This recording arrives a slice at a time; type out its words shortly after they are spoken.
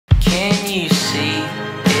Can you see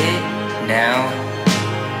it now?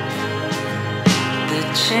 The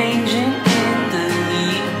changing in the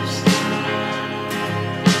leaves.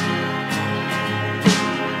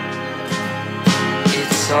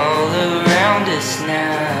 It's all around us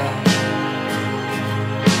now,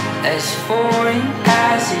 as foreign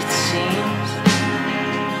as it seems.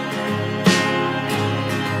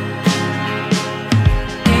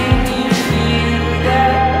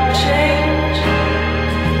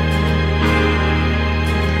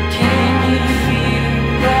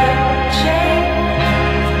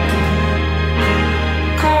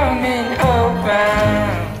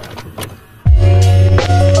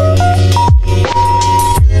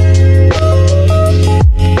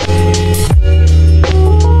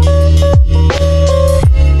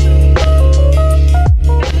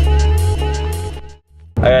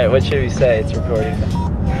 Alright, what should we say? It's recording.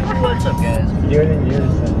 What's up, guys? You're in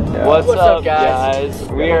unison. Yeah. What's up, guys?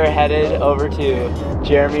 We are headed over to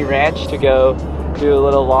Jeremy Ranch to go do a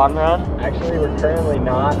little lawn run. Actually, we're currently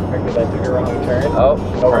not because I took a wrong turn. Oh,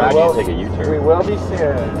 we're actually take a U-turn. We will be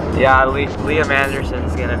soon. Yeah, Liam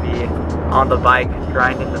Anderson's gonna be on the bike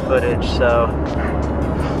grinding the footage, so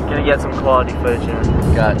gonna get some quality footage in.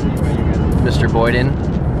 Got Mr. Boyden.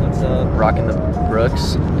 What's up? Rocking the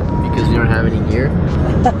Brooks because we don't have any gear.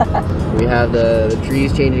 We have the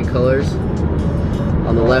trees changing colors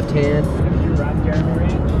on the left hand.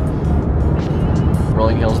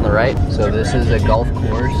 Rolling hills on the right. So this is a golf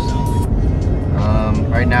course.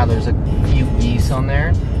 Right now there's a few geese on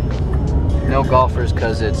there. No golfers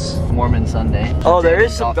because it's Mormon Sunday. Oh, there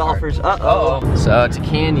is some golfers. Uh-oh. So it's a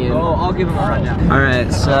canyon. Oh, I'll give them a rundown. All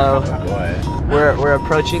right, so we're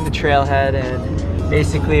approaching the trailhead, and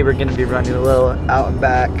basically we're gonna be running a little out and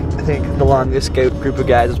back. I think the longest group of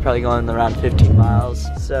guys is probably going around 15 miles.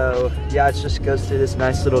 So yeah, it just goes through this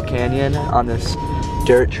nice little canyon on this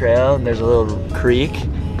dirt trail, and there's a little creek.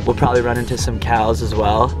 We'll probably run into some cows as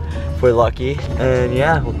well if we're lucky. And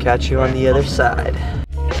yeah, we'll catch you on the other side.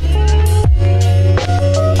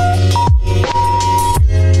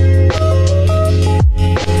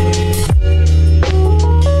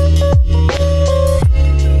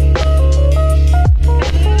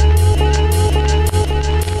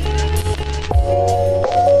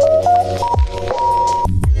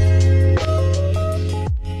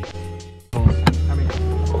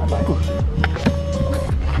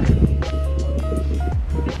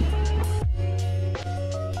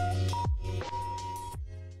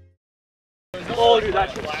 Oh, dude,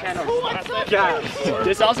 that shit's channel. Yeah.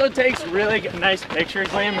 This also takes really nice pictures,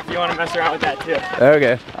 Liam, if you want to mess around with that too.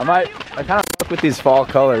 Okay, I kind of fuck with these fall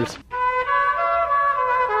colors.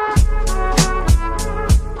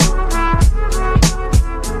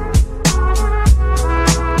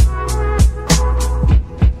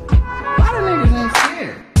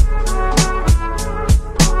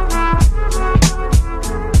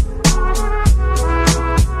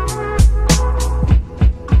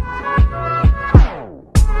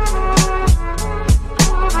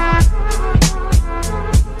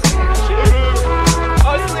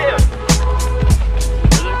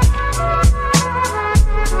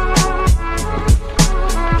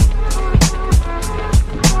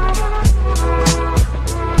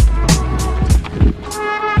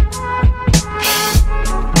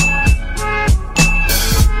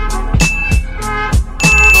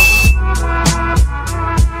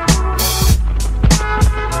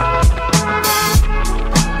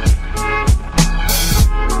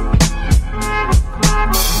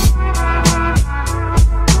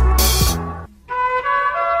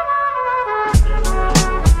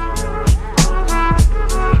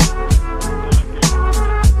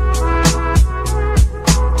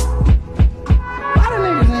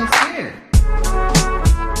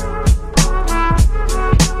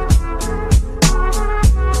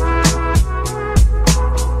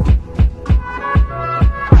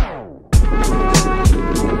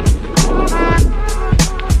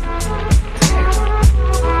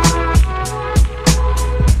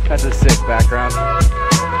 That's a sick background.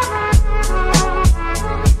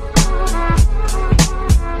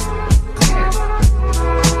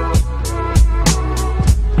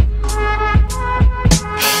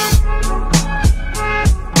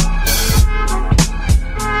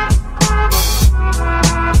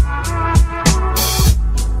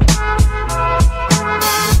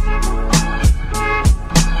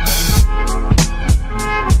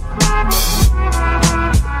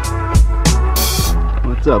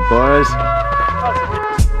 What's up, boys?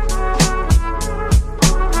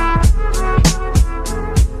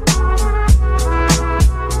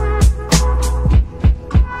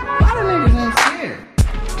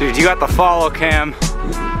 Dude, you got the follow cam.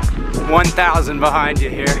 1,000 behind you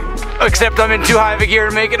here. Except I'm in too high of a gear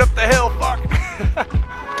to make it up the hill, fuck.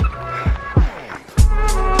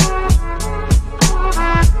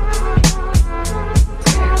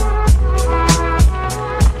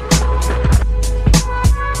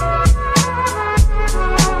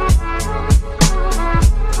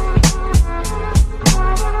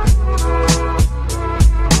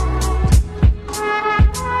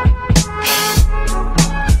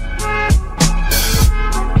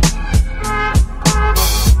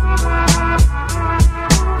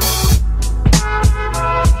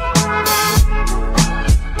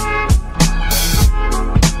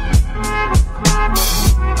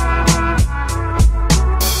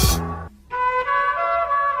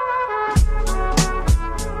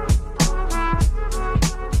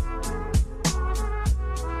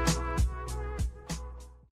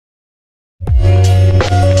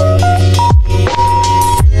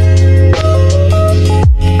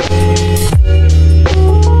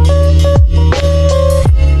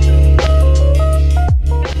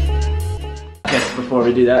 Before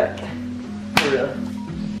we do that, for real.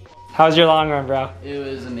 How was your long run, bro? It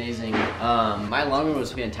was amazing. My long run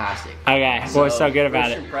was fantastic. Okay, what was so good about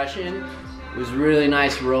it? First impression was really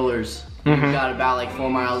nice rollers. We got about like 4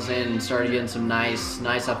 miles in and started getting some nice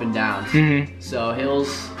up and downs. So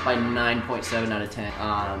hills by 9.7 out of 10.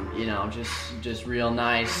 You know, just real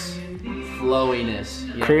nice flowiness.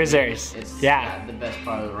 You know, Cruisers. It's the best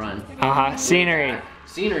part of the run. Scenery.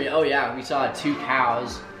 Scenery. Oh yeah, we saw 2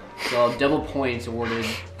 cows. So double points awarded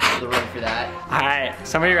for the run for that. All right,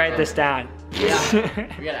 somebody write this down. Yeah,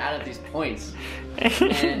 we gotta add up these points.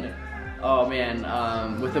 And oh man,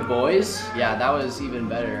 with the boys, yeah, that was even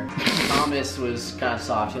better. Thomas was kind of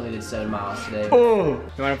soft. He only did 7 miles today. Oh,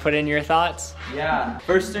 you want to put in your thoughts? Yeah,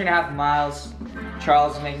 first 3.5 miles,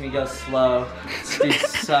 Charles was making me go slow. This dude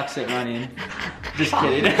sucks at running. Just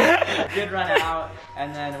kidding. Good run out,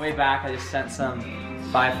 and then way back I just sent some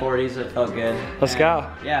 540s that felt good. Let's go.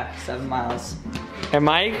 Yeah, 7 miles. Hey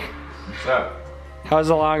Mike, What's up? how was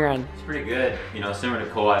the long run? It's pretty good. You know, similar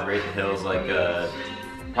to Cole, I'd rate the hills like,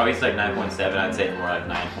 probably it's like 9.7, I'd say more like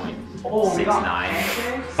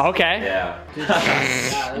 9.69. Okay. Yeah.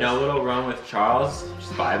 You know, a little run with Charles,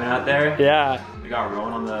 just vibing out there. Yeah. We got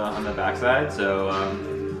rolling on the backside, so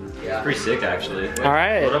Yeah. pretty sick actually. All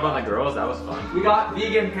right. Load up on the girls, that was fun. We got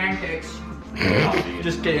vegan pancakes. Not vegan.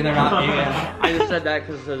 Just kidding, they're not vegan. I just said that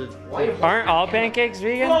because of Aren't all pancakes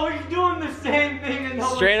vegan? Oh, he's doing the same thing and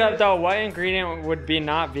Straight up though, what ingredient would be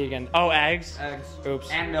not vegan? Oh, eggs? Eggs.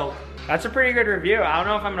 Oops. And milk. That's a pretty good review. I don't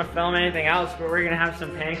know if I'm gonna film anything else, but we're gonna have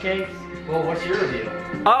some pancakes. Well, what's your review?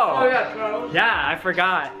 Oh, yeah, bro. yeah, I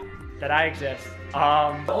forgot that I exist. The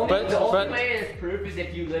only way it's proof is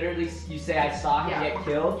if you literally say I saw him get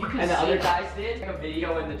killed, and the other guys did a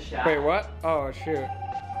video in the chat. Wait, what? Oh shoot.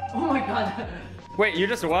 Oh my god. Wait, you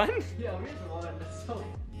just won? Yeah, we just won. That's so.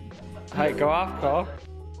 Alright, go off, Cole.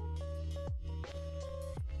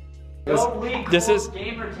 This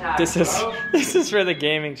is for the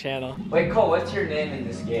gaming channel. Wait, Cole, what's your name in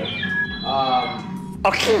this game?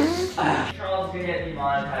 Okay. Charles gonna get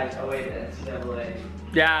demonetized. Oh wait, that's NCAA.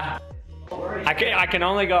 Yeah. I can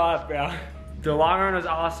only go up, bro. The long run was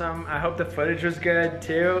awesome. I hope the footage was good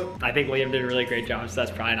too. I think Liam did a really great job, so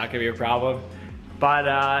that's probably not gonna be a problem. But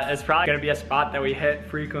it's probably gonna be a spot that we hit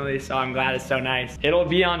frequently, so I'm glad it's so nice. It'll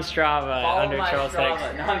be on Strava under Charles Hicks.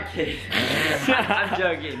 No, I'm kidding. I'm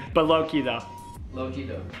joking. But low key though. Low key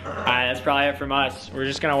though. Alright, that's probably it from us. We're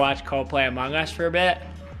just gonna watch Cole play Among Us for a bit.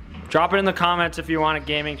 Drop it in the comments if you want a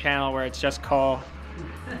gaming channel where it's just Cole.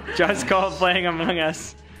 Just Cole playing Among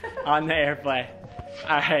Us on the airplay.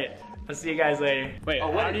 Alright, I'll see you guys later. Wait,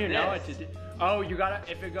 how do you know what to do? Oh, you gotta,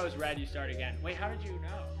 if it goes red, you start again. Wait, how did you know?